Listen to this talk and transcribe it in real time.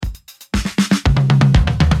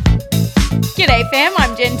G'day fam,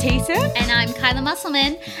 I'm Jen Teeser. And I'm Kyla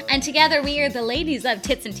Musselman. And together we are the ladies of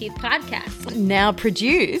T+T Podcast. Now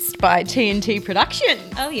produced by T+T Productions.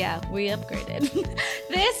 Oh yeah, we upgraded.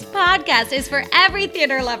 This podcast is for every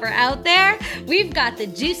theater lover out there. We've got the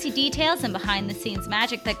juicy details and behind the scenes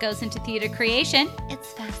magic that goes into theater creation.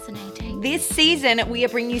 It's fascinating. This season, we are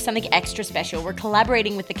bringing you something extra special. We're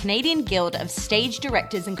collaborating with the Canadian Guild of Stage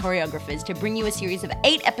Directors and Choreographers to bring you a series of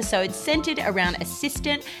 8 episodes centered around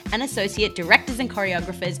assistant and associate directors and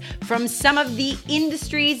choreographers from some of the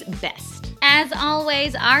industry's best. As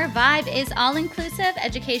always, our vibe is all-inclusive,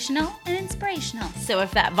 educational, and inspirational. So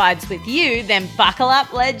if that vibe's with you, then buckle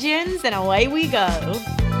up, legends, and away we go.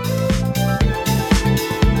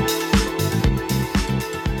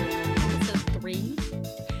 Episode 3.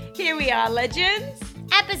 Here we are, legends.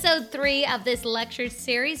 Episode 3 of this lecture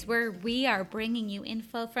series where we are bringing you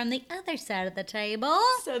info from the other side of the table.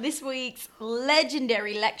 So this week's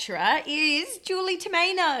legendary lecturer is Julie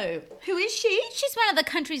Tomaino. Who is she? She's one of the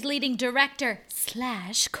country's leading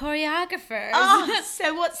director/choreographers. Oh,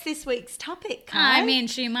 so what's this week's topic, Kai? I mean,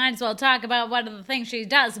 she might as well talk about one of the things she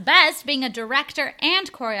does best, being a director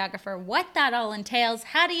and choreographer, what that all entails,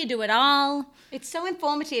 how do you do it all? It's so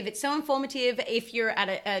informative. It's so informative if you're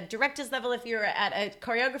at a director's level, if you're at a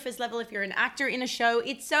choreographer's level, if you're an actor in a show.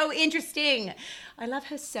 It's so interesting. I love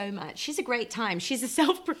her so much. She's a great time. She's a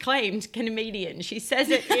self-proclaimed comedian. She says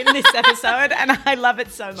it in this episode, and I love it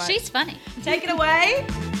so much. She's funny. Take it away.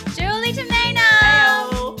 Julie Tomaino.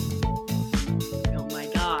 Hey-o. Oh my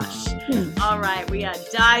gosh. All right, we are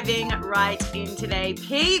diving right in today,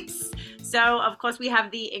 peeps. So, of course, we have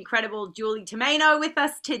the incredible Julie Tomaino with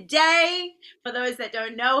us today. For those that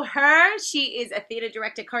don't know her, she is a theatre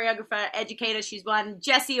director, choreographer, educator. She's won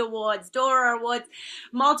Jessie Awards, Dora Awards,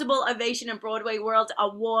 multiple Ovation and Broadway World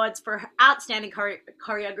Awards for her outstanding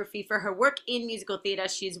choreography for her work in musical theatre.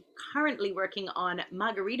 She's currently working on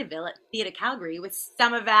Margaritaville at Theatre Calgary with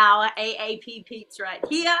some of our AAP peeps right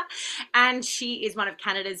here. And she is one of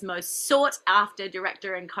Canada's most sought-after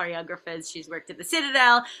director and choreographers. She's worked at the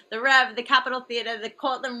Citadel, the Rev, the Capitol Theatre, the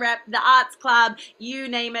Cortland Rep, the Arts Club, you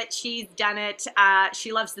name it, she's done it.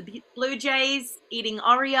 She loves the Blue Jays, eating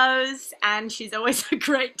Oreos, and she's always a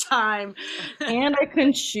great time. And I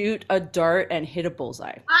can shoot a dart and hit a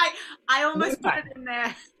bullseye. I almost put it in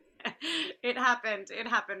there. It happened,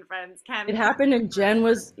 friends. It happened, and Jen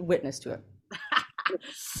was witness to it.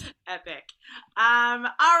 Epic. All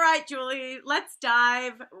right, Julie, let's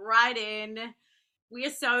dive right in. We are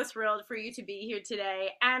so thrilled for you to be here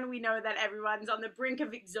today, and we know that everyone's on the brink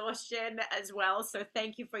of exhaustion as well, so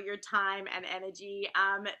thank you for your time and energy.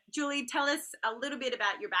 Julie, tell us a little bit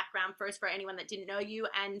about your background first for anyone that didn't know you,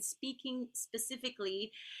 and speaking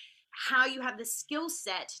specifically how you have the skill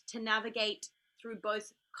set to navigate through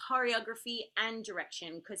both choreography and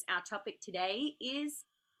direction, because our topic today is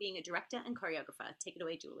being a director and choreographer. Take it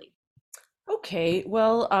away, Julie. Okay,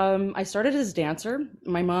 well, I started as a dancer.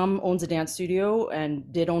 My mom owns a dance studio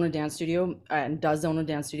and did own a dance studio and does own a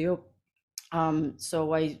dance studio.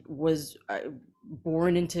 So I was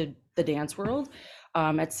born into the dance world.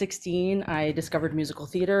 At 16, I discovered musical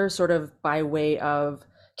theater sort of by way of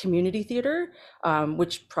community theater,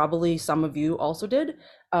 which probably some of you also did.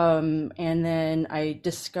 And then I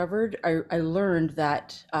learned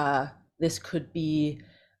that this could be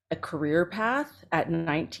a career path at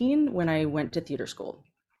 19 when I went to theater school.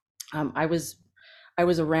 I was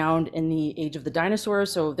around in the age of the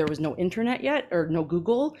dinosaurs, so there was no internet yet or no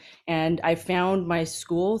Google, and I found my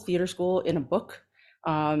theater school in a book,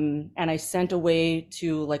 and I sent away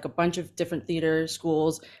to like a bunch of different theater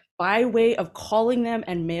schools by way of calling them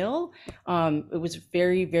and mail. It was a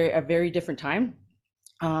very different time,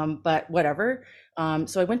 but whatever.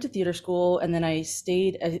 So I went to theater school, and then I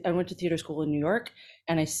went to theater school in New York,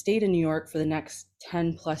 and I stayed in New York for the next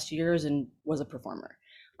 10 plus years and was a performer.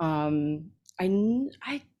 I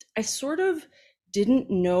sort of didn't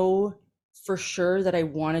know for sure that I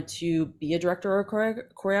wanted to be a director or a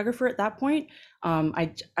choreographer at that point.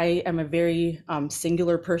 I am a very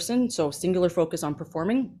singular person, so singular focus on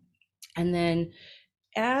performing. And then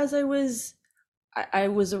as I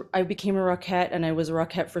became a Rockette, and I was a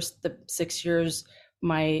Rockette for the 6 years,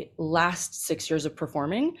 my last 6 years of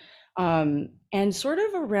performing. And sort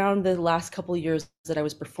of around the last couple of years that I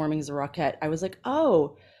was performing as a Rockette, I was like,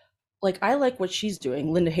 oh, like I like what she's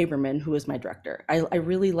doing, Linda Haberman, who is my director. I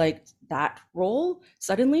really liked that role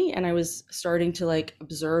suddenly, and I was starting to like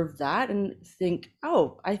observe that and think,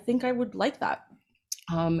 oh, I think I would like that.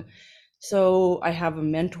 So I have a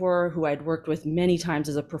mentor who I'd worked with many times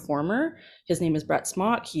as a performer. His name is Brett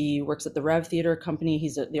Smock. He works at the Rev Theatre Company.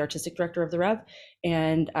 He's the artistic director of the Rev.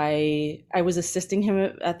 And I was assisting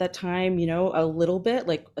him at that time, you know, a little bit,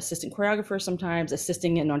 like assistant choreographer sometimes,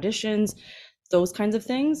 assisting in auditions, those kinds of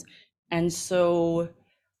things. And so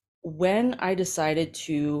when I decided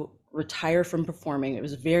to retire from performing, it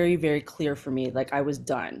was very, very clear for me, like I was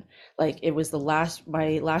done. Like it was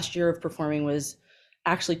my last year of performing was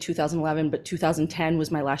actually 2011, but 2010 was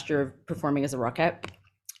my last year of performing as a Rockette.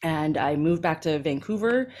 And I moved back to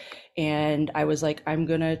Vancouver and I was like, I'm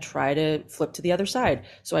gonna try to flip to the other side.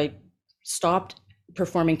 So I stopped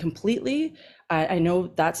performing completely. I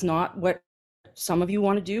know that's not what some of you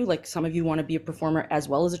want to do. Like some of you want to be a performer as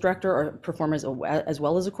well as a director, or perform as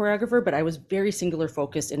well as a choreographer, but I was very singular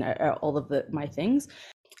focused in all of my things.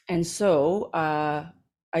 And so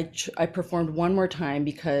I performed one more time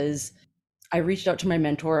because I reached out to my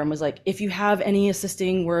mentor and was like, if you have any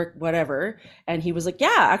assisting work, whatever. And he was like, yeah,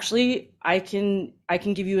 actually I can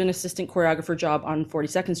give you an assistant choreographer job on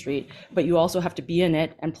 42nd Street, but you also have to be in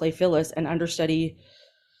it and play Phyllis and understudy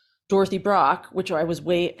Dorothy Brock, which I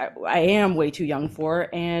am way too young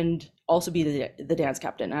for, and also be the dance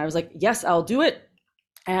captain. And I was like, yes, I'll do it.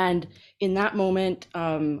 And in that moment,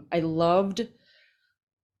 I loved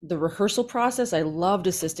the rehearsal process. I loved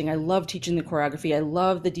assisting. I loved teaching the choreography. I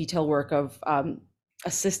loved the detail work of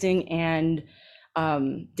assisting and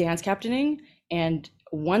dance captaining. And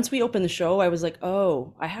once we opened the show, I was like,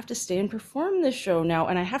 oh, I have to stay and perform this show now.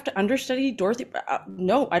 And I have to understudy Dorothy.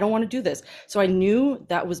 No, I don't want to do this. So I knew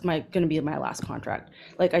that was going to be my last contract.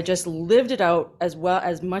 Like I just lived it out as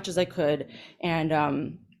much as I could. And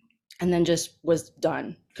then just was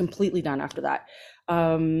done, completely done after that.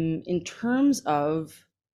 In terms of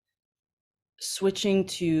switching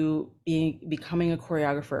to becoming a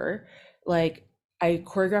choreographer, like I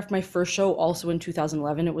choreographed my first show also in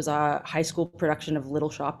 2011. It was a high school production of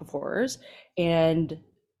Little Shop of Horrors. And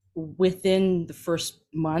within the first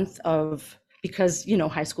month because, you know,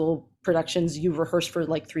 high school productions, you rehearse for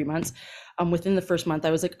like 3 months. Within the first month,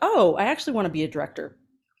 I was like, oh, I actually want to be a director.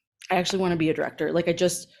 Like I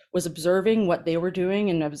just was observing what they were doing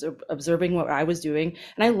and observing what I was doing.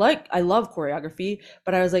 And I love choreography,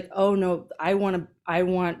 but I was like, oh no, I want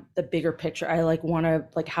the bigger picture. I want to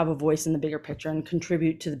have a voice in the bigger picture and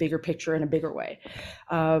contribute to the bigger picture in a bigger way.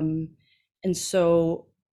 And so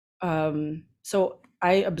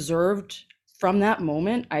I observed from that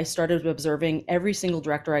moment. I started observing every single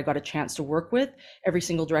director I got a chance to work with, every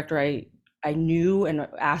single director I knew and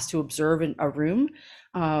asked to observe in a room.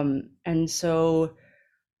 And so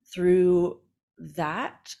through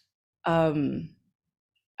that,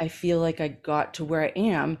 I feel like I got to where I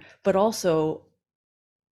am, but also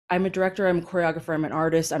I'm a director, I'm a choreographer, I'm an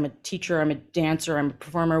artist, I'm a teacher, I'm a dancer, I'm a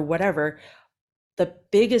performer, whatever. The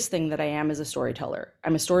biggest thing that I am is a storyteller.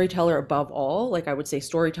 I'm a storyteller above all. Like I would say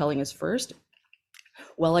storytelling is first.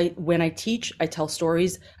 Well, when I teach, I tell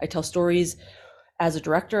stories. I tell stories as a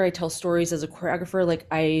director, I tell stories as a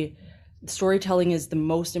choreographer. Storytelling is the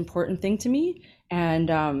most important thing to me.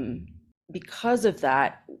 And because of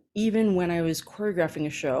that, even when I was choreographing a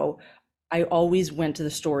show, I always went to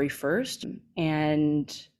the story first.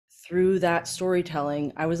 And through that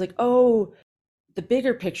storytelling, I was like, oh, the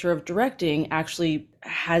bigger picture of directing actually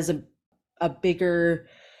has a bigger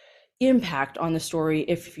impact on the story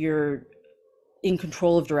if you're in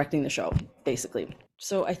control of directing the show, basically.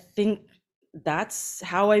 So I think that's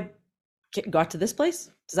how I got to this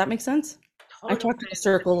place. Does that make sense? Totally. I talked in a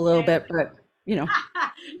circle a little bit, but you know.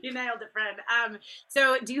 You nailed it, friend.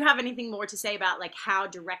 So do you have anything more to say about how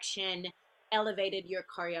direction elevated your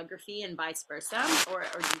choreography and vice versa? Or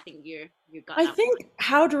do you think you got that? I think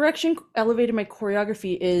how direction elevated my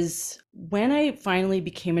choreography is when I finally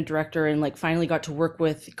became a director and finally got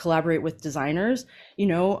to collaborate with designers,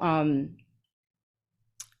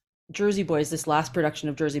 Jersey Boys, this last production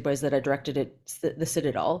of Jersey Boys that I directed at the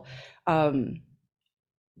Citadel,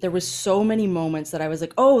 there was so many moments that I was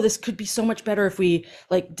like, oh, this could be so much better if we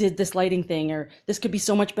did this lighting thing, or this could be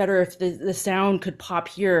so much better if the sound could pop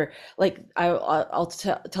here. I'll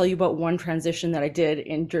tell you about one transition that I did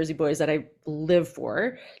in Jersey Boys that I live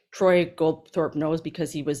for. Troy Goldthorpe knows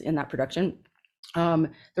because he was in that production. I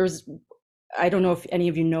don't know if any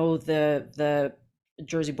of you know the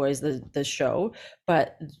Jersey Boys, the show,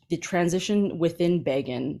 but the transition within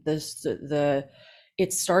Beggin,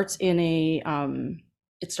 it starts in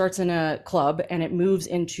a club and it moves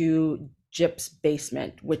into Jip's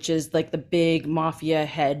basement, which is the big mafia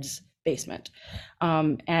head's basement.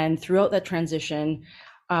 And throughout that transition,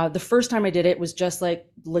 the first time I did it was just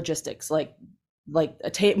logistics, like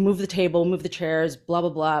move the table, move the chairs, blah blah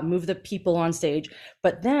blah, move the people on stage.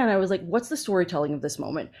 But then I was like, what's the storytelling of this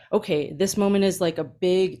moment? Okay, this moment is like a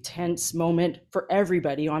big tense moment for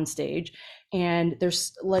everybody on stage, and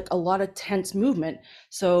there's like a lot of tense movement.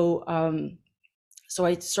 So so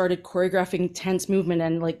I started choreographing tense movement,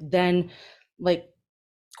 and like then like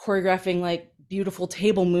choreographing like beautiful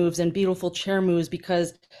table moves and beautiful chair moves,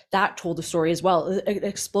 because that told the story as well. An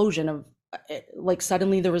explosion of like,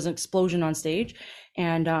 suddenly there was an explosion on stage,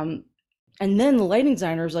 and then the lighting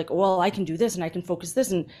designer was like, well, I can do this and I can focus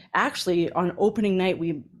this. And actually on opening night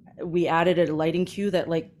we added a lighting cue that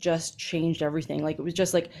like just changed everything. Like, it was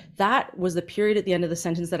just like, that was the period at the end of the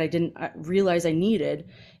sentence that I didn't realize I needed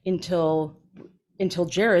until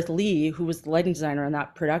Jareth Lee, who was the lighting designer on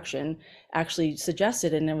that production, actually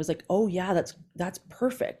suggested it. And it was like, oh yeah, that's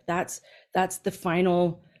perfect. That's the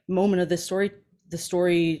final moment of the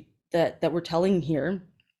story that we're telling here.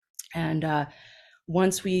 And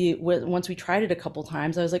once we tried it a couple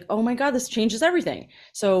times, I was like, oh my God, this changes everything.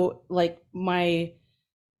 So like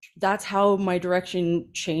that's how my direction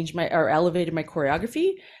changed or elevated my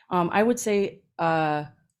choreography. I would say I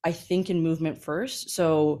think in movement first.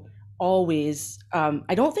 So always,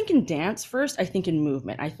 I don't think in dance first, I think in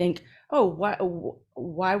movement. I think, oh,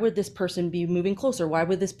 why would this person be moving closer? Why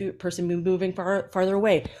would this person be moving farther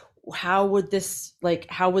away? How would this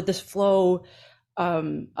flow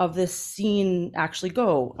of this scene actually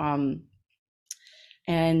go?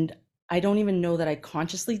 And I don't even know that I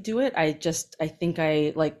consciously do it. I think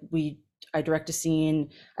I direct a scene,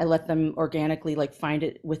 I let them organically like find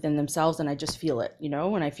it within themselves, and I just feel it,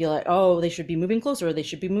 and I feel like, oh, they should be moving closer, or they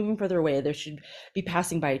should be moving further away, they should be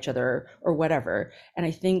passing by each other or whatever. And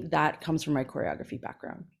I think that comes from my choreography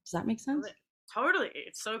background. Does that make sense? Totally.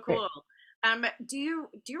 It's so cool. Great. Do you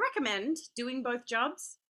recommend doing both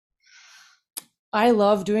jobs? I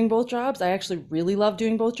love doing both jobs. I actually really love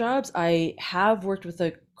doing both jobs. I have worked with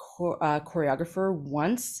a choreographer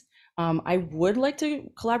once. I would like to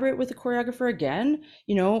collaborate with a choreographer again.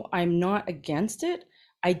 I'm not against it.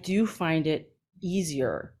 I do find it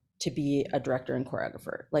easier to be a director and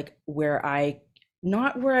choreographer, like where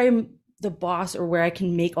I'm the boss or where I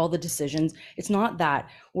can make all the decisions. It's not that,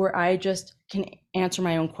 where I just can answer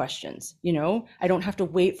my own questions. I don't have to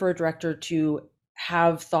wait for a director to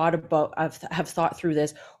have thought through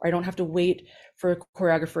this, or I don't have to wait for a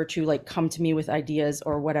choreographer to like come to me with ideas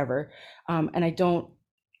or whatever. And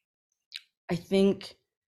I think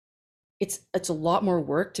it's a lot more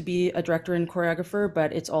work to be a director and choreographer,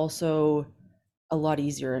 but it's also a lot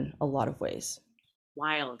easier in a lot of ways.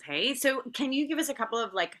 Wild, hey? So can you give us a couple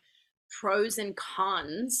of like pros and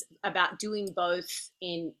cons about doing both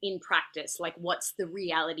in practice? Like, what's the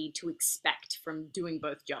reality to expect from doing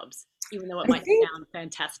both jobs, even though it might sound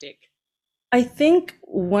fantastic? I think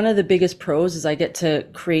one of the biggest pros is I get to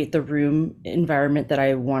create the room environment that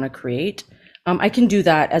I want to create. I can do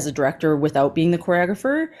that as a director without being the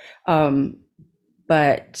choreographer,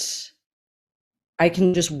 but I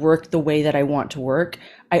can just work the way that I want to work.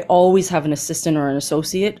 I always have an assistant or an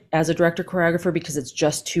associate as a director choreographer because it's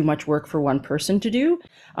just too much work for one person to do.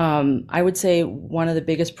 I would say one of the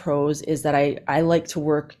biggest pros is that I like to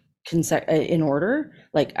work in order.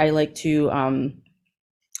 Like, I like to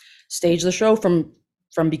stage the show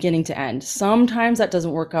from beginning to end. Sometimes that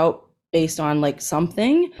doesn't work out based on like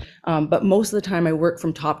something, but most of the time I work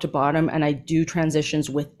from top to bottom, and I do transitions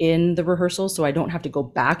within the rehearsal, so I don't have to go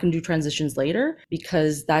back and do transitions later,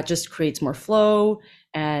 because that just creates more flow,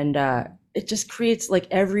 and it just creates like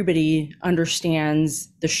everybody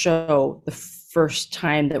understands the show the first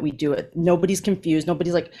time that we do it. Nobody's confused.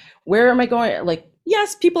 Nobody's like, where am I going? Like,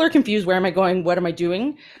 yes, people are confused. Where am I going? What am I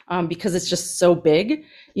doing? Because it's just so big,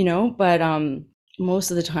 but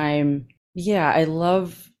most of the time, yeah, I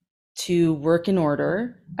love to work in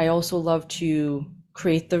order. I also love to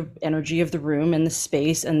create the energy of the room and the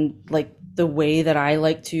space and like the way that I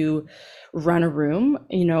like to run a room.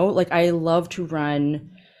 Like, I love to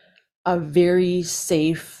run a very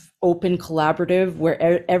safe, open, collaborative, where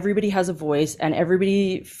everybody has a voice and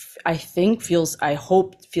everybody, I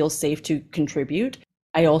hope feels safe to contribute.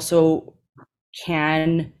 I also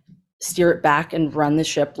can steer it back and run the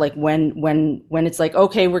ship like when it's like,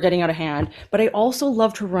 okay, we're getting out of hand. But I also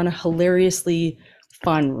love to run a hilariously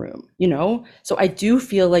fun room, so I do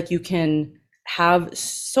feel like you can have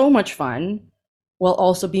so much fun while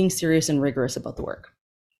also being serious and rigorous about the work.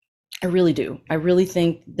 I really do. I really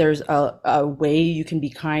think there's a way you can be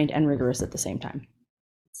kind and rigorous at the same time.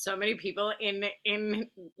 So many people in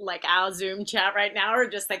like our Zoom chat right now are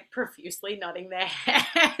just like profusely nodding their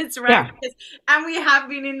heads, right? Yeah. And we have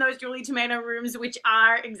been in those Julie Tomaino rooms, which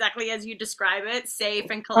are exactly as you describe it, safe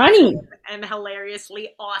and Funny. collaborative and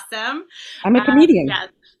hilariously awesome. I'm a comedian. Yeah.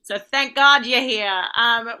 So thank God you're here.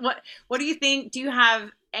 What do you think? Do you have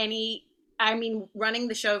any? I mean, running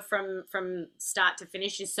the show from start to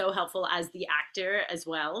finish is so helpful as the actor as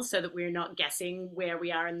well, so that we're not guessing where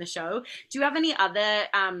we are in the show. Do you have any other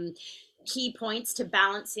key points to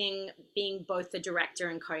balancing being both the director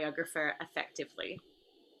and choreographer effectively?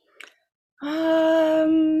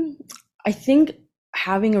 I think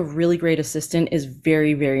having a really great assistant is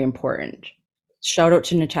very, very important. Shout out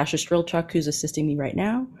to Natasha Strilchuk, who's assisting me right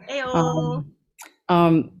now. Ayo.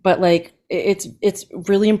 But like it's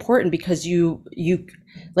really important because you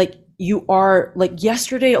are like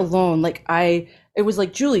yesterday alone, like it was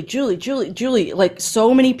like Julie, like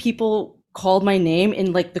so many people called my name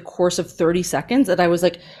in like the course of 30 seconds that I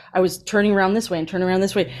was turning around this way and turning around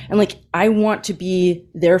this way. And like, I want to be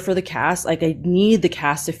there for the cast. Like I need the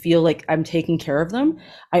cast to feel like I'm taking care of them.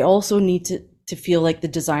 I also need to feel like the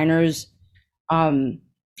designers,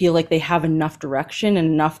 feel like they have enough direction and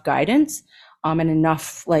enough guidance, and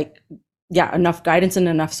enough enough guidance and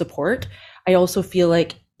enough support. I also feel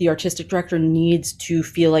like the artistic director needs to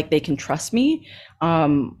feel like they can trust me.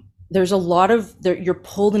 There's a lot of you're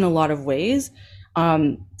pulled in a lot of ways.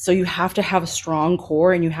 So you have to have a strong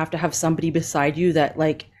core, and you have to have somebody beside you that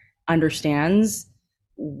like understands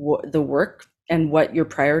the work and what your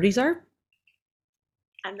priorities are.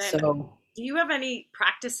 And then, do you have any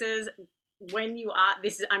practices when you are,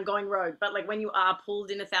 I'm going rogue, but like when you are pulled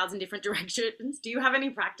in 1,000 different directions, do you have any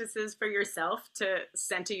practices for yourself to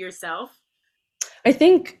center yourself? I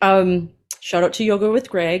think, shout out to Yoga with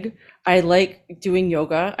Greg. I like doing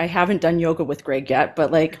yoga. I haven't done yoga with Greg yet,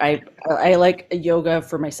 but like I like yoga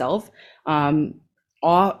for myself.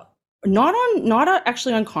 Not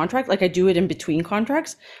actually on contract. Like I do it in between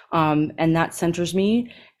contracts, and that centers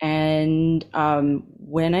me. And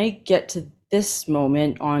when I get to this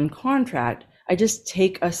moment on contract, I just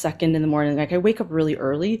take a second in the morning. Like I wake up really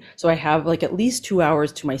early, so I have like at least 2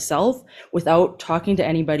 hours to myself without talking to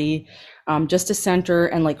anybody, just to center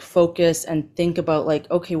and like focus and think about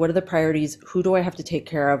like, okay, what are the priorities? Who do I have to take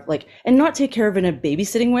care of? Like, and not take care of in a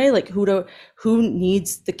babysitting way. Like who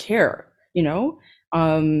needs the care, you know?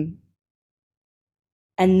 And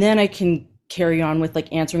then I can carry on with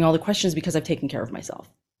like answering all the questions because I've taken care of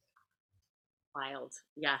myself. Wild.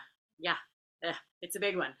 Yeah. It's a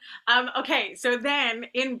big one. Okay, so then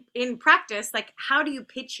in practice, like how do you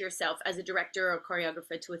pitch yourself as a director or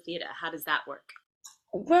choreographer to a theater? How does that work?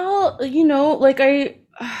 Well, you know, like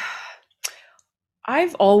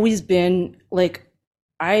I've always been like,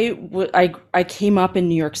 I came up in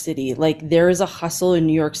New York City. Like there is a hustle in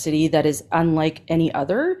New York City that is unlike any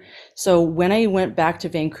other. So when I went back to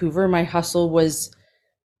Vancouver, my hustle was,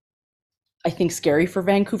 I think, scary for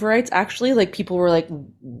Vancouverites, actually. Like people were like,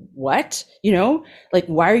 what? You know, like,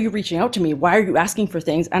 why are you reaching out to me? Why are you asking for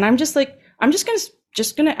things? And I'm just like, I'm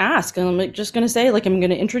just gonna ask. And I'm like, just gonna say, like, I'm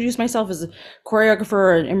gonna introduce myself as a choreographer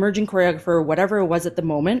or an emerging choreographer or whatever it was at the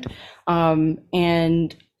moment.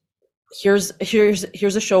 And here's a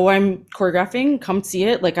show I'm choreographing. Come see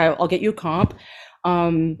it. Like I'll get you a comp.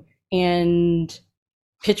 And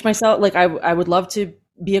pitch myself. Like I would love to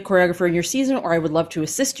be a choreographer in your season, or I would love to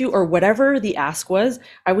assist you, or whatever the ask was.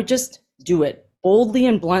 I would just do it boldly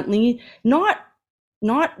and bluntly,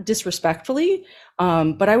 not disrespectfully,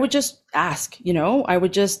 but I would just ask, you know, I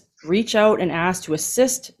would just reach out and ask to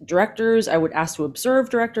assist directors. I would ask to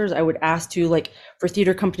observe directors. I would ask to, like, for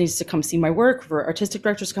theater companies to come see my work, for artistic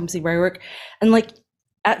directors to come see my work. And like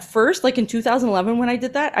at first, like in 2011, when I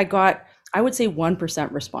did that, I got, I would say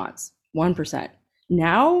 1% response, 1%.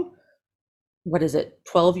 Now, what is it?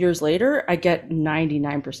 12 years later, I get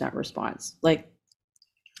 99% response. Like,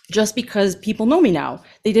 just because people know me now.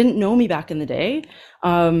 They didn't know me back in the day.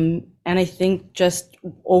 And I think just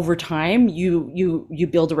over time, you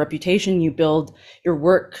build a reputation, you build your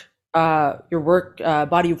work,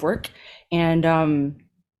 body of work, and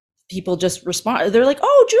people just respond. They're like,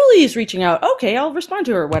 oh, Julie's reaching out. Okay, I'll respond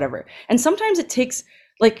to her, or whatever. And sometimes it takes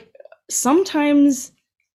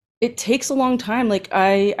it takes a long time. Like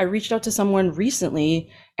I reached out to someone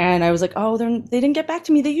recently and I was like, oh, they didn't get back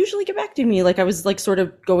to me. They usually get back to me. Like I was like sort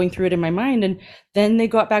of going through it in my mind. And then they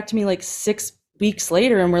got back to me like 6 weeks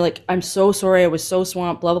later and were like, I'm so sorry. I was so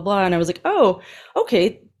swamped, blah, blah, blah. And I was like, oh,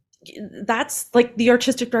 okay. That's like the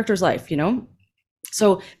artistic director's life, you know?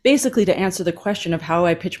 So basically, to answer the question of how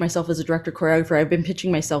I pitch myself as a director choreographer, I've been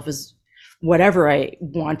pitching myself as whatever I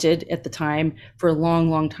wanted at the time for a long,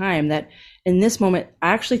 long time, that in this moment, I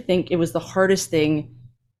actually think it was the hardest thing,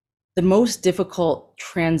 the most difficult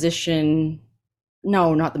transition.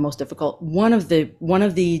 No, not the most difficult. One of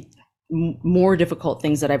the more difficult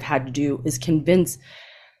things that I've had to do is convince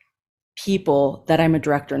people that I'm a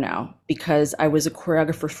director now, because I was a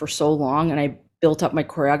choreographer for so long and I built up my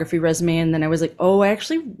choreography resume, and then I was like, oh, I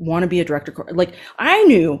actually want to be a director. Like, I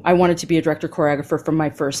knew I wanted to be a director choreographer from my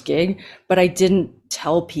first gig, but I didn't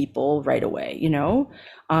tell people right away, you know?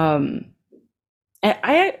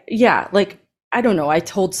 I don't know. I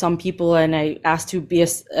told some people, and I asked to be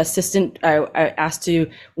assistant. I asked to,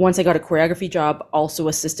 once I got a choreography job, also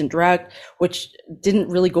assistant direct, which didn't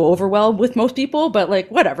really go over well with most people, but like,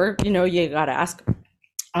 whatever, you know, you got to ask.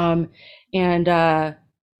 But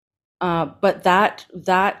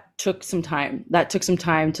that took some time. That took some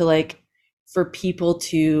time to, like, for people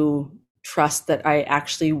to trust that I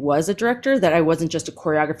actually was a director, that I wasn't just a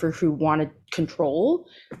choreographer who wanted control.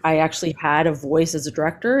 I actually had a voice as a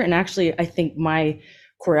director. And actually, I think my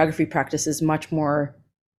choreography practice is much more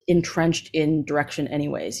entrenched in direction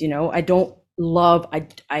anyways. You know, I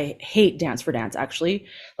hate dance for dance, actually.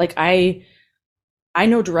 Like, I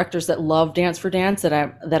know directors that love dance for dance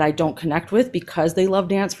that I don't connect with because they love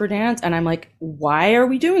dance for dance. And I'm like, why are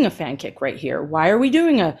we doing a fan kick right here? Why are we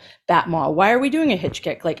doing a bat maw? Why are we doing a hitch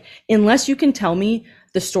kick? Like, unless you can tell me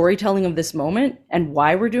the storytelling of this moment and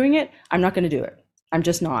why we're doing it, I'm not going to do it. I'm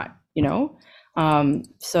just not, you know?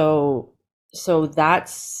 So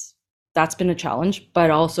that's been a challenge,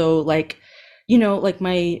 but also, like, you know, like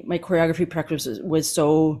my choreography practice was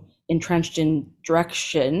so entrenched in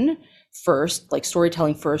direction first, like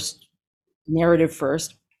storytelling first, narrative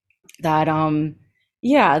first, that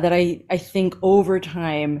that I think over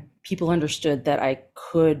time people understood that I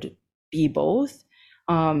could be both.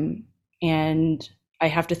 And I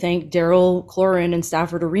have to thank Daryl Cloran and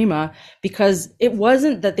Stafford Arima, because it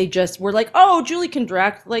wasn't that they just were like, oh, Julie can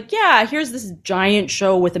direct, like, yeah, here's this giant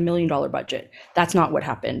show with $1 million budget. That's not what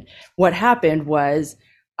happened. What happened was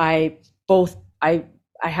I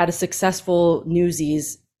had a successful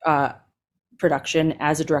Newsies production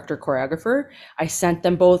as a director choreographer. I sent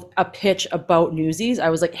them both a pitch about Newsies. I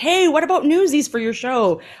was like, hey, what about Newsies for your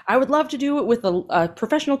show? I would love to do it with a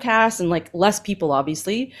professional cast and, like, less people,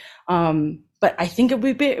 obviously. But I think it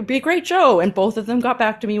would be a great show. And both of them got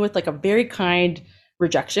back to me with, like, a very kind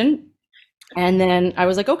rejection. And then I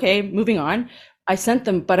was like, okay, moving on. I sent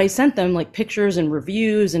them like pictures and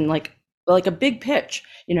reviews and like a big pitch,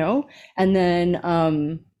 you know? And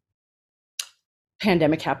then,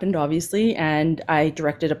 pandemic happened, obviously, and I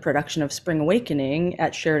directed a production of Spring Awakening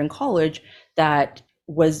at Sheridan College that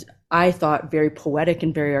was, I thought, very poetic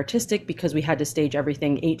and very artistic, because we had to stage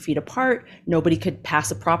everything 8 feet apart. Nobody could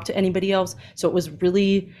pass a prop to anybody else. So it was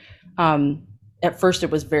really, at first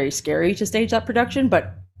it was very scary to stage that production,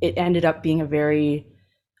 but it ended up being a very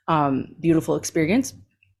beautiful experience.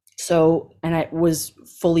 So, and I was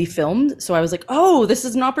fully filmed. So I was like, oh, this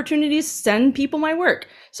is an opportunity to send people my work.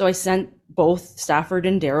 So I sent both Stafford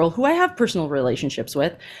and Daryl, who I have personal relationships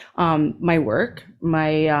with, my work,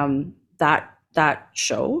 that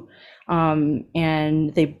show.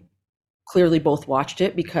 And they clearly both watched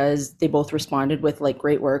it because they both responded with, like,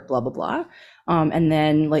 great work, blah, blah, blah. And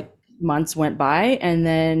then, like, months went by,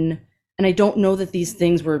 and I don't know that these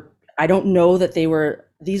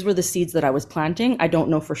were the seeds that I was planting. I don't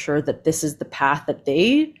know for sure that this is the path that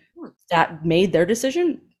made their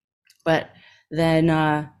decision. But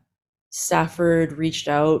then Stafford reached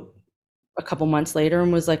out a couple months later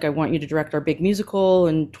and was like, I want you to direct our big musical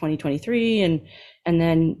in 2023. And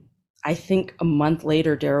then I think a month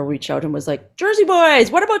later, Daryl reached out and was like, Jersey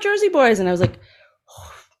Boys, what about Jersey Boys? And I was like,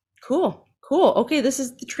 oh, cool. Okay, this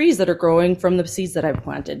is the trees that are growing from the seeds that I've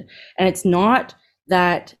planted. And it's not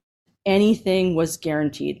that anything was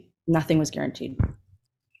guaranteed. Nothing was guaranteed.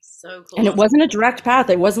 So cool. And it wasn't a direct path.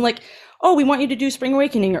 It wasn't like, oh, we want you to do Spring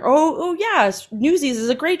Awakening, or oh yeah, Newsies is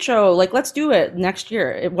a great show, like, let's do it next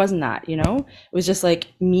year. It wasn't that, you know? It was just like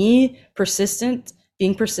me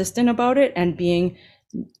being persistent about it, and being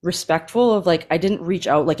respectful of, like, I didn't reach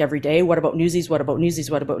out like every day, what about Newsies, what about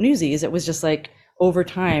Newsies, what about Newsies? It was just like, over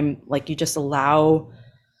time, like, you just allow,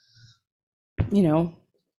 you know,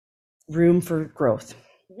 room for growth.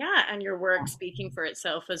 Yeah, and your work speaking for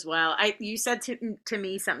itself as well. You said to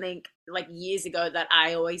me something like years ago that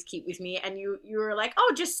I always keep with me, and you were like,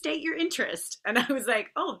 oh, just state your interest. And I was like,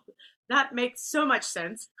 oh, that makes so much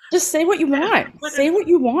sense. Just say what you want. Say what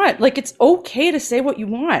you want. Like, it's okay to say what you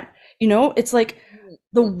want. You know, it's like,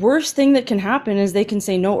 the worst thing that can happen is they can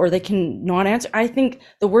say no, or they can not answer. I think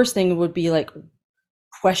the worst thing would be, like,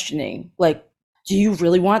 questioning, like, do you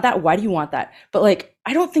really want that? Why do you want that? But like,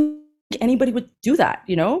 I don't think anybody would do that,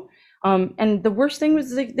 you know? And the worst thing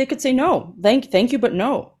was they could say no, thank you, but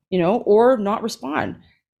no, you know, or not respond.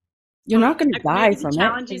 You're not going to die from it.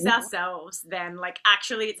 Challenges ourselves then. Like,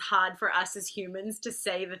 actually, it's hard for us as humans to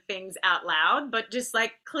say the things out loud, but just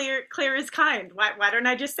like clear is kind. Why don't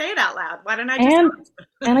I just say it out loud? Why don't I just?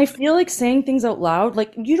 And I feel like saying things out loud,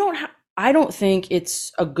 like I don't think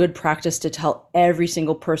it's a good practice to tell every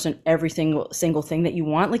single person every single thing that you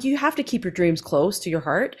want. Like, you have to keep your dreams close to your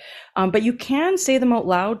heart, but you can say them out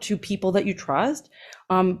loud to people that you trust,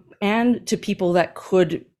 and to people that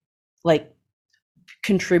could like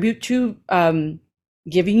contribute to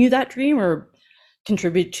giving you that dream, or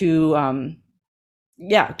contribute to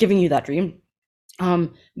giving you that dream.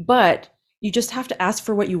 But you just have to ask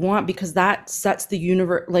for what you want, because that sets the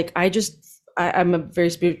universe. Like, I'm a very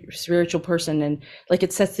spiritual person, and like,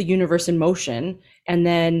 it sets the universe in motion. And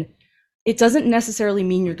then it doesn't necessarily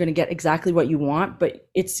mean you're going to get exactly what you want, but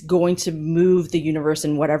it's going to move the universe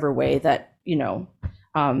in whatever way that, you know,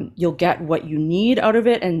 you'll get what you need out of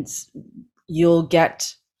it. And you'll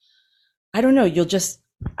get, you'll just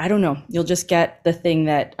get the thing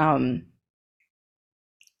that,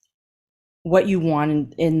 what you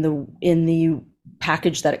want in the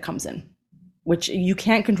package that it comes in, which you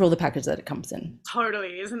can't control the package that it comes in.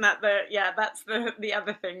 Totally. Isn't that that's the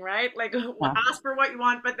other thing, right? Like, ask for what you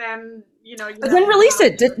want, but then, you know, but then release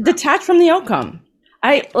it, detach from the outcome.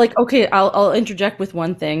 I'll interject with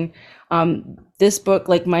one thing. This book,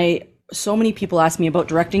 like, so many people ask me about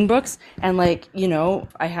directing books, and like, you know,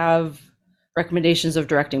 I have recommendations of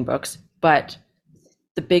directing books, but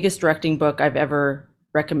the biggest directing book I've ever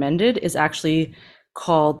recommended is actually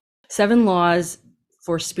called 7 Laws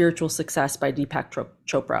for Spiritual Success by Deepak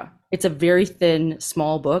Chopra. It's a very thin,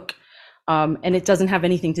 small book, and it doesn't have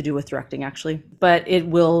anything to do with directing, actually, but it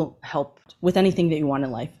will help with anything that you want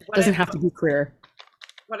in life. It doesn't have to be career.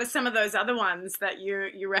 What are some of those other ones that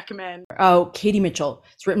you recommend? Oh, Katie Mitchell.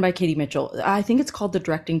 It's written by Katie Mitchell. I think it's called The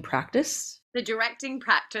Directing Practice. The Directing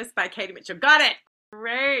Practice by Katie Mitchell. Got it.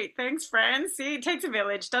 Great. Thanks, friends. See, it takes a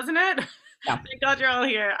village, doesn't it? Yeah. Thank God you're all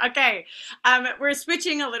here. Okay. We're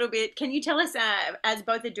switching a little bit. Can you tell us, as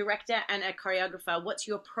both a director and a choreographer, what's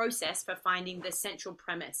your process for finding the central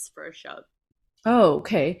premise for a show? Oh,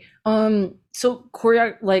 okay. So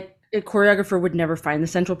a choreographer would never find the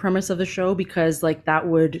central premise of the show, because like that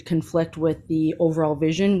would conflict with the overall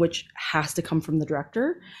vision, which has to come from the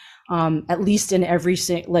director. At least in every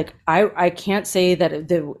like, I can't say that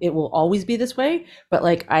it will always be this way, but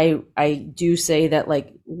like I do say that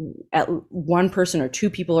like at one person or two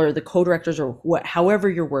people or the co-directors or however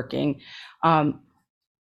you're working,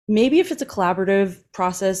 maybe if it's a collaborative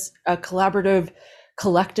process, a collective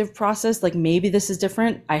process, like maybe this is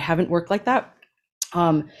different. I haven't worked like that.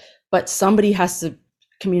 But somebody has to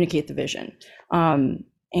communicate the vision.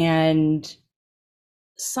 And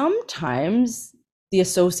sometimes the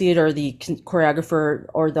associate or the choreographer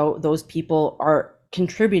or those people are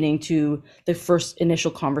contributing to the first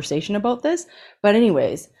initial conversation about this. But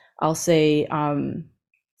anyways, I'll say,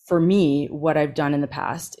 for me, what I've done in the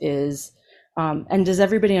past is, and does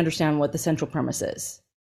everybody understand what the central premise is?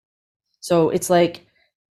 So it's like,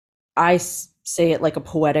 I say it like a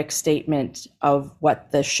poetic statement of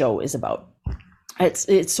what the show is about.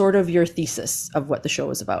 It's sort of your thesis of what the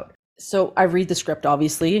show is about. So I read the script,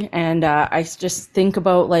 obviously, and I just think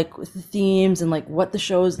about like the themes and like what the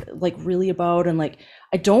show is like really about. And like,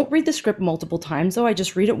 I don't read the script multiple times though. I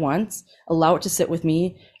just read it once, allow it to sit with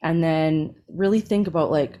me, and then really think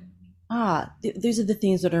about like, these are the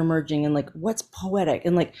themes that are emerging, and like what's poetic,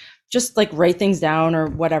 and like just like write things down or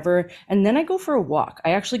whatever. And then I go for a walk.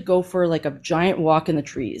 I actually go for like a giant walk in the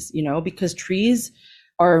trees, you know, because trees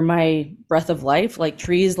are my breath of life. Like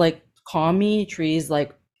trees like calm me, trees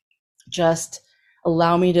like just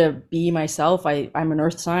allow me to be myself. I'm an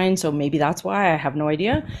earth sign, so maybe that's why. I have no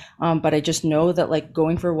idea. But I just know that like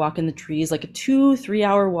going for a walk in the trees, like a 2-3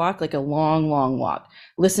 hour walk, like a long walk,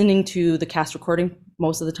 listening to the cast recording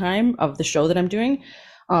most of the time of the show that I'm doing.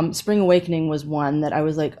 Spring Awakening was one that I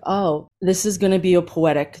was like, oh, this is going to be a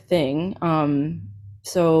poetic thing.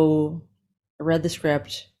 So I read the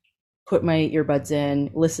script, put my earbuds in,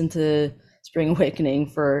 listened to Spring Awakening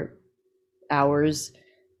for hours,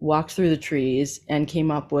 walked through the trees, and came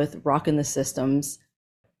up with Rocking the Systems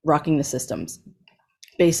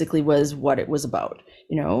basically was what it was about,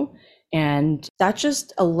 you know? And that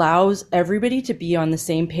just allows everybody to be on the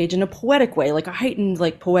same page in a poetic way, like a heightened,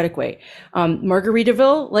 like poetic way.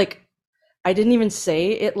 Margaritaville, like I didn't even say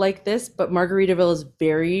it like this, but Margaritaville is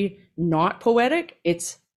very not poetic.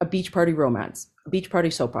 It's a beach party romance, a beach party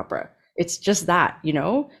soap opera. It's just that, you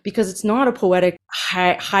know, because it's not a poetic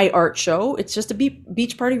high art show. It's just a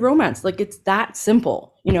beach party romance. Like, it's that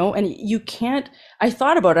simple, you know, and you can't, I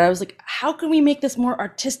thought about it. I was like, how can we make this more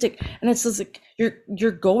artistic? And it's just like,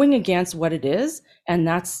 you're going against what it is. And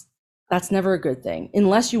that's never a good thing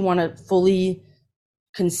unless you want to fully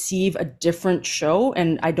conceive a different show.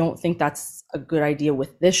 And I don't think that's a good idea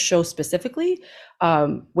with this show specifically.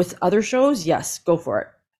 With other shows, yes, go for it.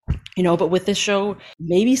 You know, but with this show,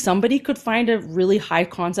 maybe somebody could find a really high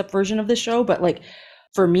concept version of this show. But like,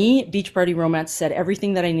 for me, Beach Party Romance said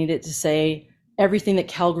everything that I needed to say, everything that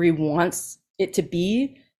Calgary wants it to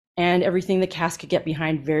be, and everything the cast could get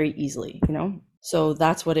behind very easily, you know? So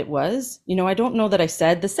that's what it was. You know, I don't know that I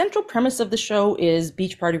said the central premise of the show is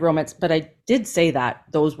Beach Party Romance, but I did say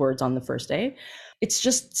those words on the first day. It's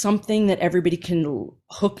just something that everybody can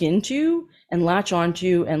hook into and latch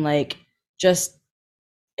onto, and like, just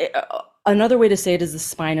another way to say it is the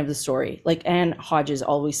spine of the story. Like Anne Hodges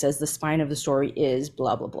always says, the spine of the story is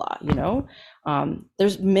blah, blah, blah, you know?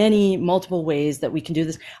 There's multiple ways that we can do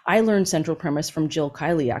this. I learned central premise from Jill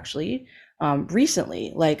Kiley, actually,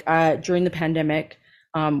 recently, like during the pandemic,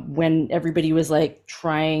 when everybody was like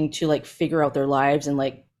trying to like figure out their lives and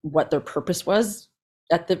like what their purpose was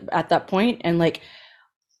at that point. And like,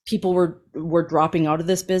 people were dropping out of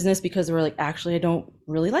this business because they were like, actually, I don't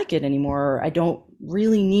really like it anymore. Or I don't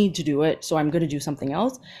really need to do it, so I'm going to do something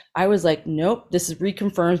else. I was like, nope, this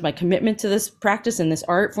reconfirms my commitment to this practice and this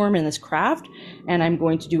art form and this craft. And I'm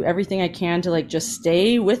going to do everything I can to like just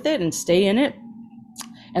stay with it and stay in it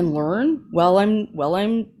and learn while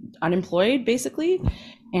I'm unemployed, basically.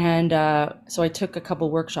 And so I took a couple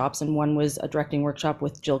workshops, and one was a directing workshop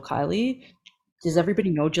with Jill Kiley. Does everybody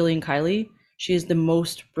know Jillian Kiley? She is the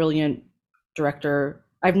most brilliant director.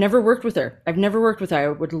 I've never worked with her. I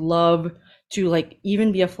would love to like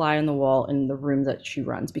even be a fly on the wall in the room that she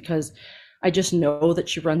runs, because I just know that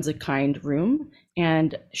she runs a kind room,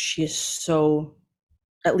 and she is so,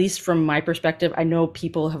 at least from my perspective, I know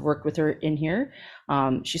people have worked with her in here.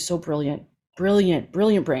 She's so brilliant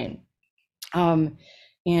brain.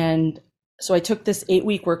 And so I took this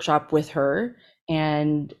 8-week workshop with her,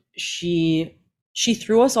 and she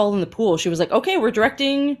threw us all in the pool. She was like, okay, we're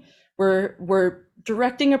directing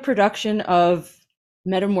a production of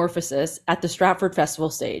Metamorphosis at the Stratford Festival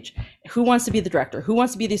stage. Who wants to be the director? Who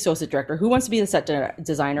wants to be the associate director? Who wants to be the set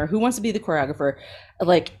designer? Who wants to be the choreographer?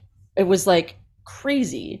 Like, it was like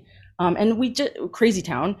crazy. And we just crazy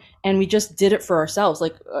town, and we just did it for ourselves.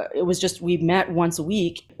 Like, it was just, we met once a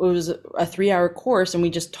week. It was a 3-hour course, and we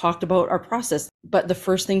just talked about our process. But the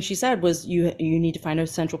first thing she said was, you need to find a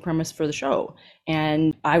central premise for the show.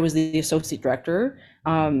 And I was the associate director.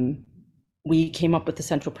 We came up with the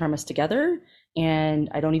central premise together, and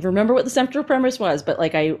I don't even remember what the central premise was, but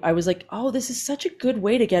like, I was like, oh, this is such a good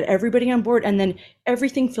way to get everybody on board. And then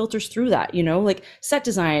everything filters through that, you know, like set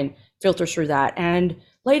design filters through that, and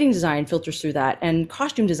lighting design filters through that, and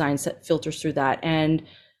costume design filters through that, and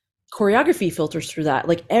choreography filters through that.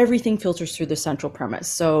 Like, everything filters through the central premise.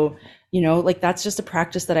 So, you know, like, that's just a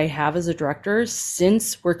practice that I have as a director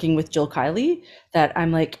since working with Jill Kiley, that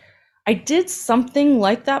I'm like, I did something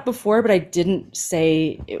like that before, but I didn't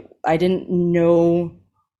say it, I didn't know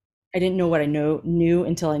what I knew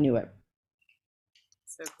until I knew it.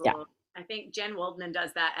 So cool. Yeah. I think Jen Waldman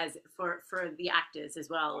does that as for the actors as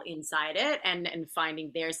well inside it, and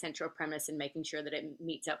finding their central premise and making sure that it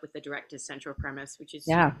meets up with the director's central premise, which is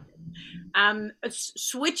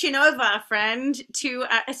switching over, friend, to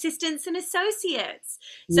assistants and associates.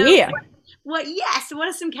 So what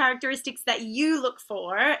are some characteristics that you look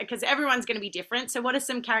for? Because everyone's going to be different. So what are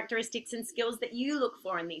some characteristics and skills that you look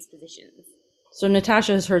for in these positions? So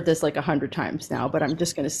Natasha has heard this like 100 times now, but I'm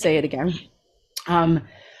just going to say it again.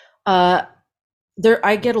 I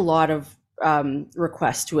get a lot of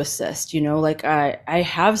requests to assist, you know, like I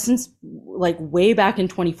have since like way back in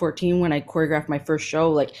 2014 when I choreographed my first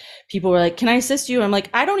show. Like, people were like, can I assist you? I'm like,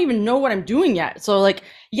 I don't even know what I'm doing yet. So like,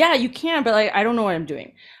 yeah, you can, but like, I don't know what I'm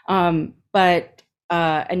doing. And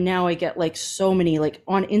now I get like so many, like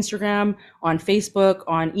on Instagram, on Facebook,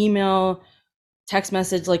 on email, text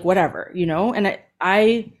message, like whatever, you know, and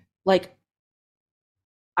I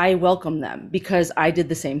welcome them, because I did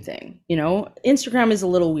the same thing. You know, Instagram is a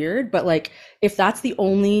little weird, but like, if that's the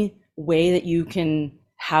only way that you can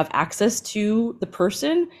have access to the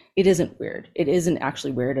person, it isn't weird. It isn't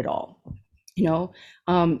actually weird at all, you know?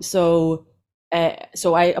 So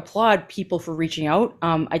I applaud people for reaching out.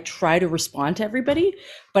 I try to respond to everybody,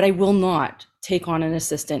 but I will not take on an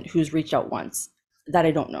assistant who's reached out once that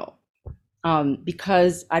I don't know,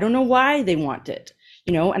 because I don't know why they want it.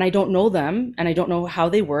 and I don't know them, and I don't know how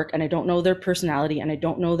they work, and I don't know their personality, and I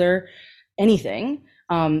don't know their anything.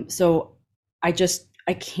 So I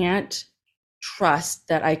can't trust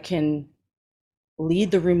that I can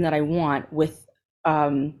lead the room that I want with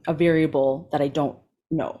a variable that I don't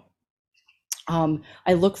know.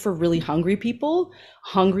 I look for really hungry people,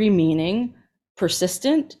 hungry meaning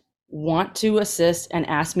persistent, want to assist and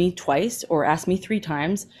ask me twice or ask me 3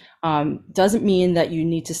 times. Doesn't mean that you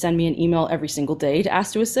need to send me an email every single day to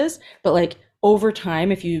ask to assist, but like over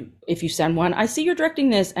time, if you send one, I see you're directing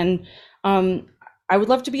this, and I would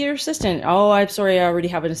love to be your assistant. Oh, I'm sorry, I already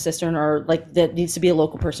have an assistant, or like that needs to be a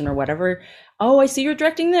local person or whatever. Oh, I see you're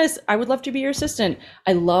directing this. I would love to be your assistant.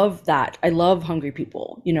 I love that. I love hungry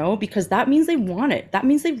people, because that means they want it. That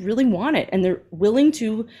means they really want it, and they're willing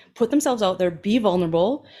to put themselves out there, be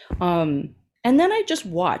vulnerable. And then I just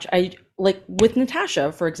watch. I like with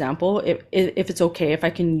Natasha, for example, if it's okay, if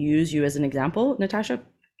I can use you as an example, Natasha.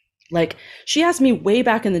 Like, she asked me way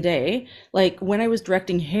back in the day, like when I was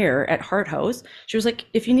directing hair at Heart House, she was like,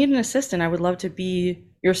 if you need an assistant, I would love to be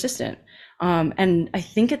your assistant. And I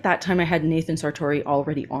think at that time I had Nathan Sartori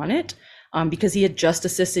already on it, because he had just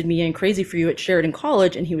assisted me in Crazy for You at Sheridan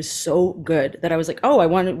College, and he was so good that I was like, oh, I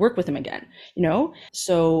want to work with him again,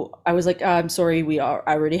 So I was like, I'm sorry, I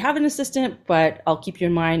already have an assistant, but I'll keep you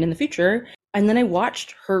in mind in the future. And then I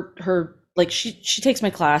watched her like she takes my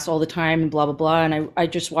class all the time and blah, blah, blah. And I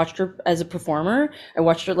just watched her as a performer. I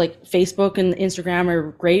watched her, like, Facebook and Instagram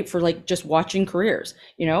are great for like just watching careers,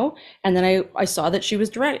 And then I saw that she was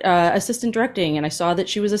assistant directing, and I saw that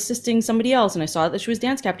she was assisting somebody else, and I saw that she was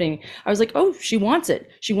dance captaining. I was like, oh, she wants it.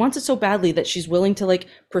 She wants it so badly that she's willing to like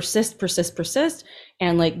persist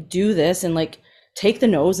and like do this and like take the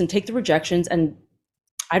no's and take the rejections. And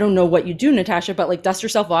I don't know what you do, Natasha, but like dust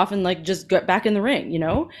yourself off and like just get back in the ring,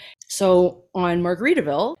 So on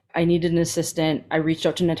Margaritaville, I needed an assistant. I reached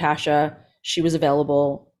out to Natasha. She was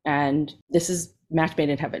available, and this is match made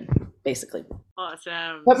in heaven, basically.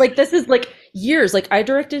 Awesome. But like this is like years. Like I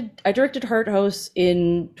directed Heart House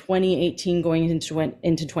in 2018, going into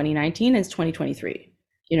 2019, and it's 2023.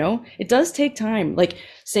 It does take time. Like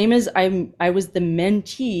same as I was the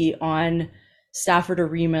mentee on Stafford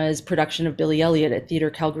Arima's production of Billy Elliot at Theatre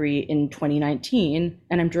Calgary in 2019,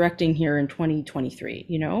 and I'm directing here in 2023,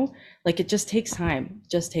 Like it just takes time.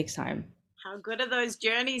 How good are those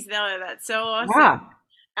journeys though? That's so awesome. Yeah,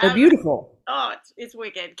 they're beautiful. Oh, it's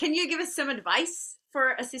wicked. Can you give us some advice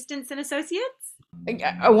for assistants and associates?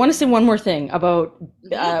 I want to say one more thing about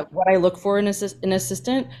what I look for in an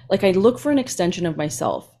assistant. Like I look for an extension of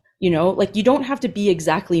myself. Like you don't have to be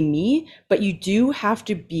exactly me, but you do have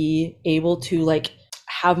to be able to like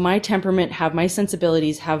have my temperament, have my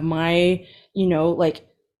sensibilities, have my, like,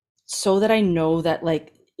 so that I know that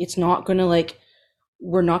like, it's not going to like,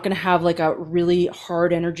 we're not going to have like a really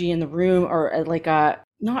hard energy in the room, or like a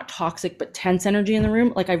not toxic, but tense energy in the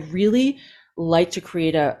room. Like I really like to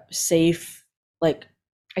create a safe, like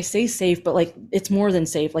I say safe, but like it's more than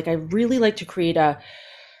safe. Like I really like to create a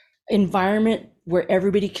environment where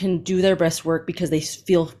everybody can do their best work because they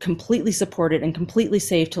feel completely supported and completely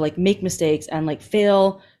safe to like make mistakes and like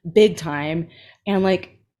fail big time, and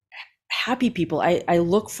like happy people. I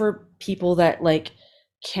look for people that like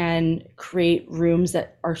can create rooms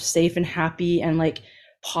that are safe and happy and like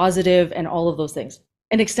positive and all of those things.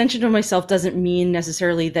 An extension of myself doesn't mean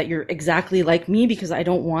necessarily that you're exactly like me, because I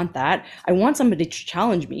don't want that. I want somebody to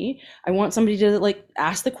challenge me. I want somebody to like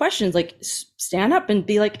ask the questions, like stand up and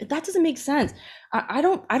be like, that doesn't make sense. I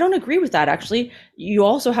don't agree with that. Actually, you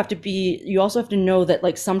also have to know that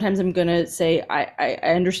like sometimes I'm gonna say I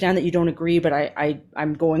understand that you don't agree, but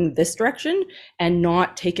I'm going this direction, and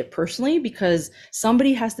not take it personally, because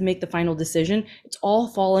somebody has to make the final decision.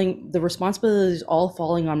 The responsibility is all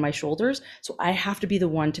falling on my shoulders, so I have to be the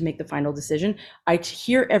one to make the final decision. I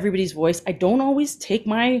hear everybody's voice. I don't always take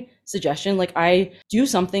my suggestion. Like I do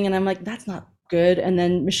something and I'm like, that's not good, and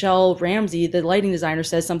then Michelle Ramsey, the lighting designer,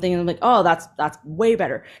 says something and I'm like, oh, that's way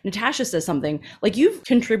better. Natasha says something. Like you've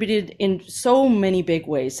contributed in so many big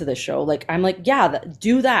ways to this show. Like I'm like, yeah,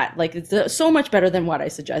 do that. Like it's so much better than what I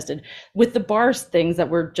suggested. With the bars things that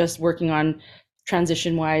we're just working on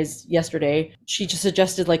transition wise yesterday, she just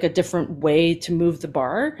suggested like a different way to move the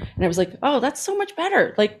bar, and I was like, oh, that's so much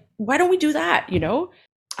better. Like why don't we do that?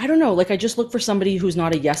 I don't know. Like I just look for somebody who's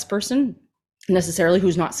not a yes person necessarily,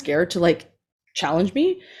 who's not scared to like challenge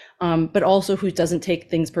me, but also who doesn't take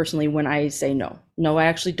things personally when I say no, I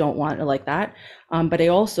actually don't want it like that. But I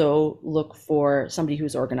also look for somebody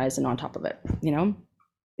who's organized and on top of it. You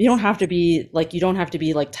don't have to be like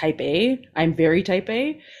type A. I'm very type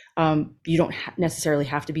A. You don't necessarily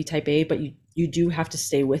have to be type A, but you do have to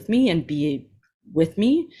stay with me and be with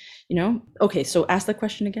me, Okay, so ask the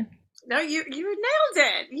question again. No, you nailed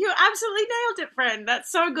it. You absolutely nailed it, friend.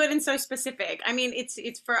 That's so good and so specific. I mean,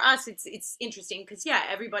 it's for us, it's interesting because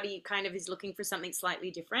everybody kind of is looking for something slightly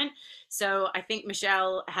different. So I think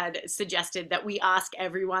Michelle had suggested that we ask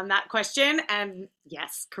everyone that question, and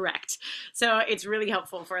yes, correct. So it's really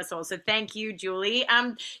helpful for us all. So thank you, Julie.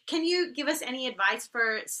 Can you give us any advice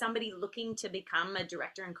for somebody looking to become a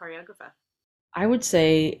director and choreographer? I would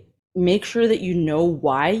say make sure that you know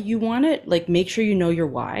why you want it. Like, make sure you know your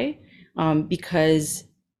why. Because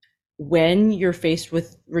when you're faced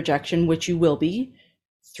with rejection, which you will be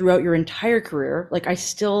throughout your entire career, like I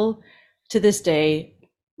still, to this day,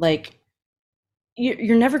 like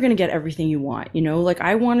you're never going to get everything you want, like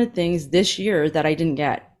I wanted things this year that I didn't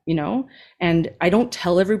get, and I don't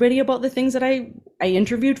tell everybody about the things that I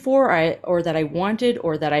interviewed for, or that I wanted,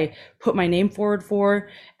 or that I put my name forward for,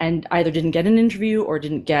 and either didn't get an interview or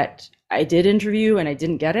I did interview and I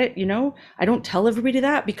didn't get it, I don't tell everybody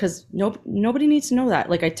that because nobody needs to know that.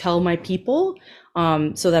 Like I tell my people,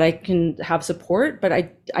 so that I can have support, but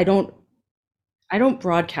I don't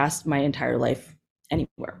broadcast my entire life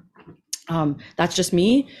anywhere. That's just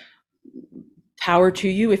me. Power to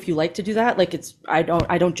you if you like to do that. Like I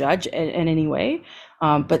don't judge in any way.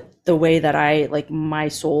 But the way that my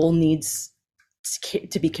soul needs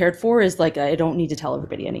to be cared for is like, I don't need to tell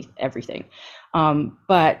everybody everything.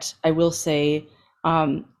 But I will say,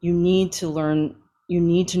 you need to learn, you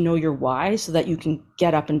need to know your why so that you can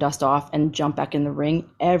get up and dust off and jump back in the ring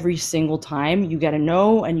every single time you get a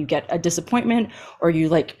no and you get a disappointment, or you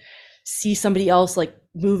see somebody else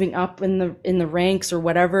moving up in the ranks or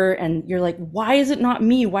whatever, and you're like, why is it not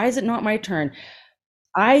me? Why is it not my turn?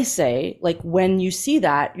 I say, when you see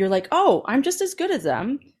that, you're like, oh, I'm just as good as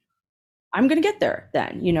them. I'm going to get there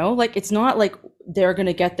then, it's not like they're going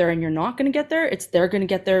to get there and you're not going to get there. It's they're going to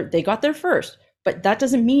get there. They got there first, but that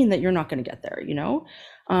doesn't mean that you're not going to get there,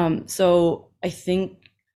 So I think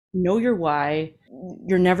know your why.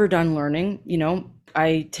 You're never done learning.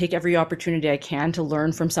 I take every opportunity I can to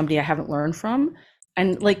learn from somebody I haven't learned from,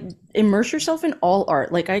 and immerse yourself in all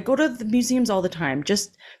art. I go to the museums all the time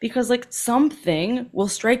just because something will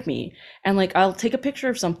strike me, and I'll take a picture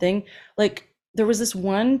of something. There was this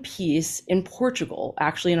one piece in Portugal,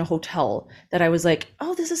 actually in a hotel, that I was like,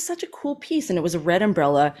 oh, this is such a cool piece. And it was a red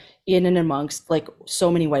umbrella in and amongst so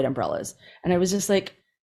many white umbrellas. And I was just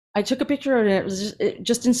I took a picture of it, and it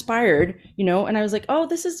just inspired, and I was like, oh,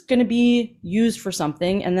 this is going to be used for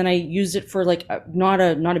something. And then I used it for not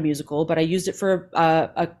a musical, but I used it for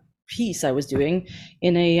a piece I was doing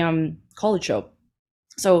in a college show.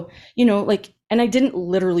 So, and I didn't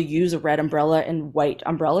literally use a red umbrella and white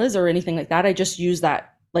umbrellas or anything like that. I just used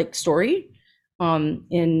that story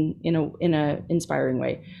in a inspiring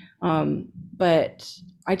way. But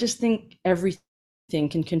I just think everything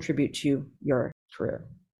can contribute to your career.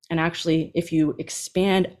 And actually, if you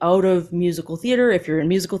expand out of musical theater, if you're a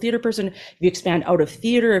musical theater person, if you expand out of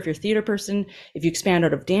theater, if you're a theater person, if you expand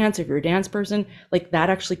out of dance, if you're a dance person, that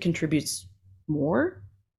actually contributes more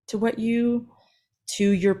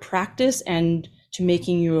to your practice and to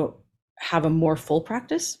making you have a more full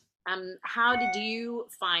practice. How did you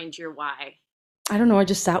find your why? I don't know. I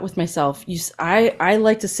just sat with myself. I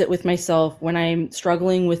like to sit with myself when I'm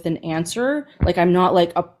struggling with an answer.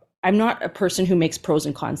 I'm not a person who makes pros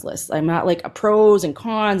and cons lists. I'm not a pros and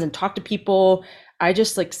cons and talk to people. I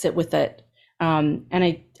just sit with it. And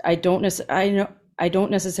I don't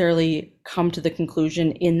necessarily come to the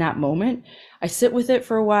conclusion in that moment. I sit with it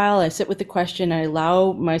for a while. I sit with the question. I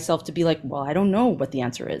allow myself to be well, I don't know what the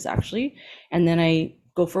answer is actually. And then I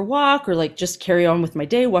go for a walk or just carry on with my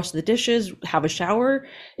day, wash the dishes, have a shower.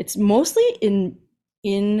 It's mostly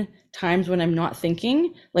in times when I'm not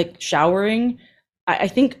thinking, showering. I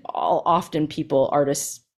think often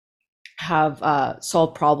artists have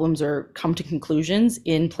solved problems or come to conclusions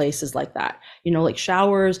in places like that,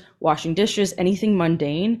 showers, washing dishes, anything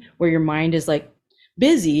mundane where your mind is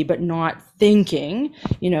busy but not thinking,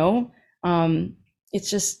 it's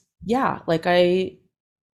just, I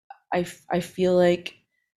feel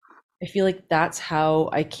like that's how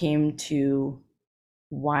I came to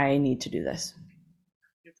why I need to do this.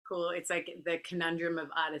 Cool. It's the conundrum of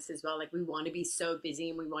artists as well. We want to be so busy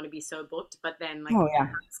and we want to be so booked, but then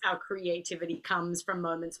our creativity comes from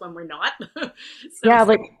moments when we're not.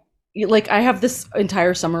 I have this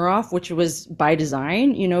entire summer off, which was by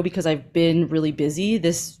design, because I've been really busy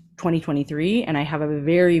this 2023 and I have a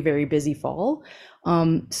very, very busy fall.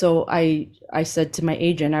 So I said to my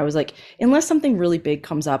agent, I was unless something really big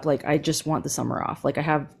comes up, I just want the summer off. I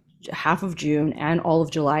have half of June and all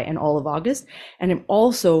of July and all of August. And I'm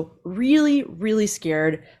also really, really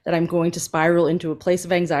scared that I'm going to spiral into a place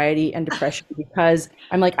of anxiety and depression because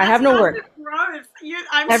I'm like, I have no work. Growth.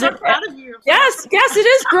 I'm so proud of you. Yes, it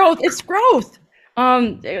is growth. It's growth.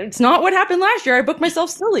 It's not what happened last year. I booked myself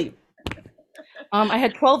silly. I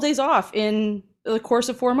had 12 days off in the course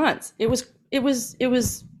of 4 months. It was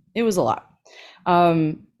a lot.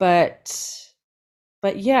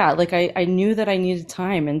 But yeah, like I knew that I needed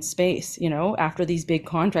time and space, you know, after these big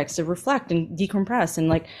contracts to reflect and decompress and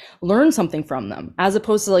like learn something from them, as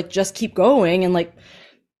opposed to like just keep going and like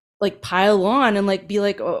pile on and like be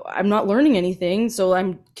like, oh, I'm not learning anything, so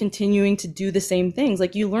I'm continuing to do the same things.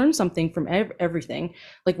 Like you learn something from everything,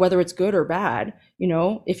 like whether it's good or bad, you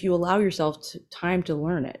know, if you allow yourself time to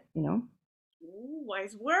learn it, you know.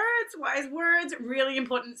 Wise words. Really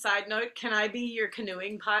important side note. Can I be your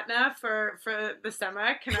canoeing partner for the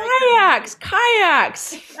summer? Kayaks. Kayak.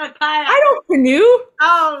 I don't canoe.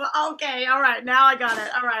 Oh, okay. All right. Now I got it.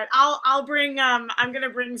 All right. I'll bring, I'm going to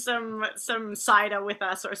bring some cider with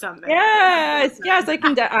us or something. Yes, I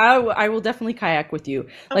can. I will definitely kayak with you.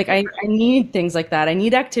 Like I need things like that. I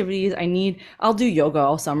need activities. I'll do yoga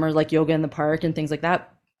all summer, like yoga in the park and things like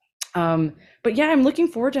that. But yeah, I'm looking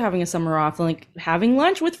forward to having a summer off and like having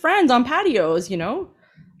lunch with friends on patios, you know?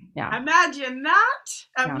 Yeah. Imagine that.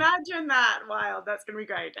 Wow, that's going to be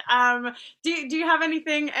great. Do you have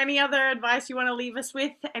any other advice you want to leave us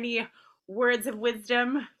with? Any words of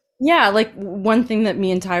wisdom? Yeah, like one thing that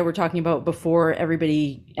me and Ty were talking about before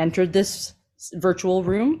everybody entered this virtual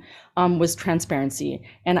room was transparency.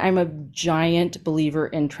 And I'm a giant believer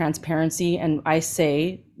in transparency. And I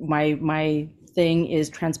say my thing is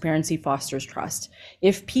transparency fosters trust.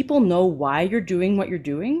 If people know why you're doing what you're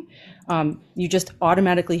doing, you just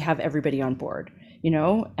automatically have everybody on board, you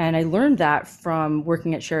know? And I learned that from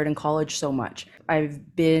working at Sheridan College so much.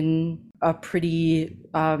 I've been a pretty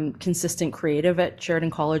consistent creative at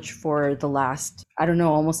Sheridan College for the last,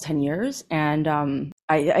 almost 10 years. And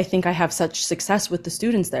I think I have such success with the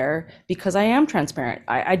students there because I am transparent.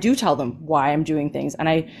 I do tell them why I'm doing things. And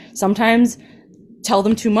I sometimes tell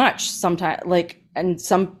them too much sometimes, and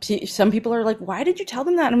some people are like, why did you tell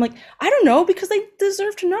them that? And I'm like, I don't know, because they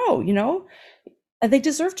deserve to know, you know, and they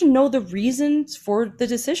deserve to know the reasons for the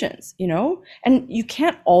decisions, you know, and you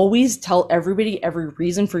can't always tell everybody every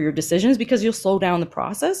reason for your decisions because you'll slow down the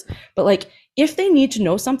process. But like, if they need to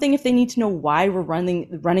know something, if they need to know why we're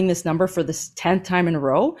running this number for this 10th time in a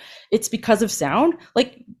row, it's because of sound,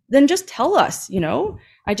 like, then just tell us, you know.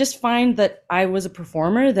 I just find that I was a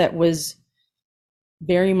performer that was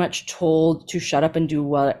very much told to shut up and do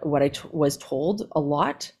what I was told a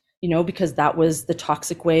lot, you know, because that was the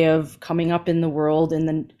toxic way of coming up in the world in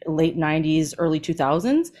the late 90s, early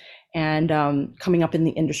 2000s, and coming up in the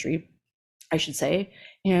industry, I should say.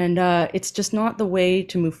 And it's just not the way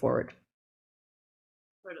to move forward.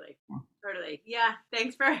 Totally. Yeah.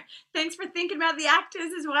 Thanks for thinking about the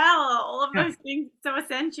actors as well. All of those things so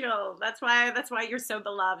essential. That's why you're so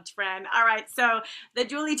beloved, friend. All right. So the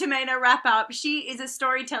Julie Tomaino wrap up. She is a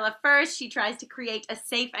storyteller first. She tries to create a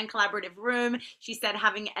safe and collaborative room. She said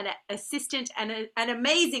having an assistant and an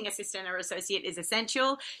amazing assistant or associate is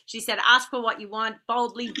essential. She said ask for what you want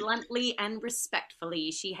boldly, bluntly, and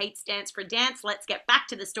respectfully. She hates dance for dance. Let's get back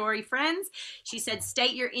to the story, friends. She said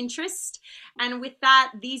state your interest. And with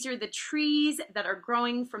that, these are the trees that are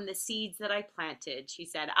growing from the seeds that I planted. She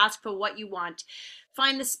said, ask for what you want.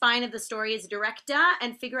 Find the spine of the story as a director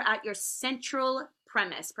and figure out your central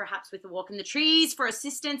premise, perhaps with a walk in the trees. For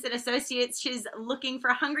assistants and associates, she's looking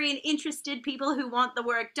for hungry and interested people who want the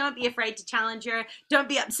work. Don't be afraid to challenge her. Don't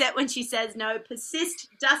be upset when she says no. Persist,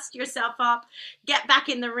 dust yourself up, get back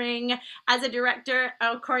in the ring. As a director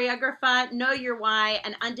or choreographer, know your why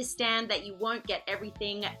and understand that you won't get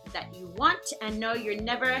everything that you want, and know you're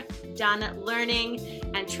never done learning.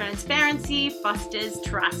 And transparency fosters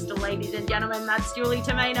trust. Ladies and gentlemen, that's Julie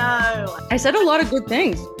Tomaino. I said a lot of good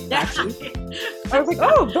things, actually. I was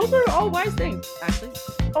like, oh, those are all wise things, actually.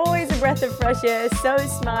 Always a breath of fresh air, so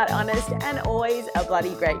smart, honest, and always a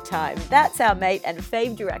bloody great time. That's our mate and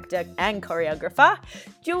fave director and choreographer,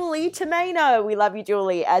 Julie Tomaino. We love you,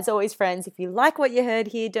 Julie. As always, friends, if you like what you heard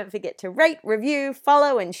here, don't forget to rate, review,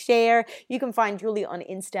 follow, and share. You can find Julie on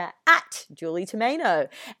Insta at Julie Tomaino.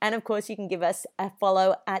 And of course, you can give us a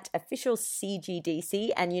follow at official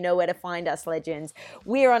CGDC, and you know where to find us, legends.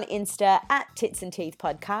 We're on Insta at T+T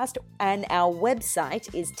Podcast, and our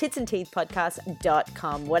website is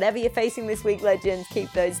titsandteethpodcast.com. Whatever you're facing this week, legends,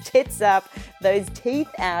 keep those tits up, those teeth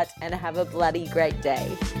out, and have a bloody great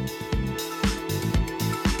day.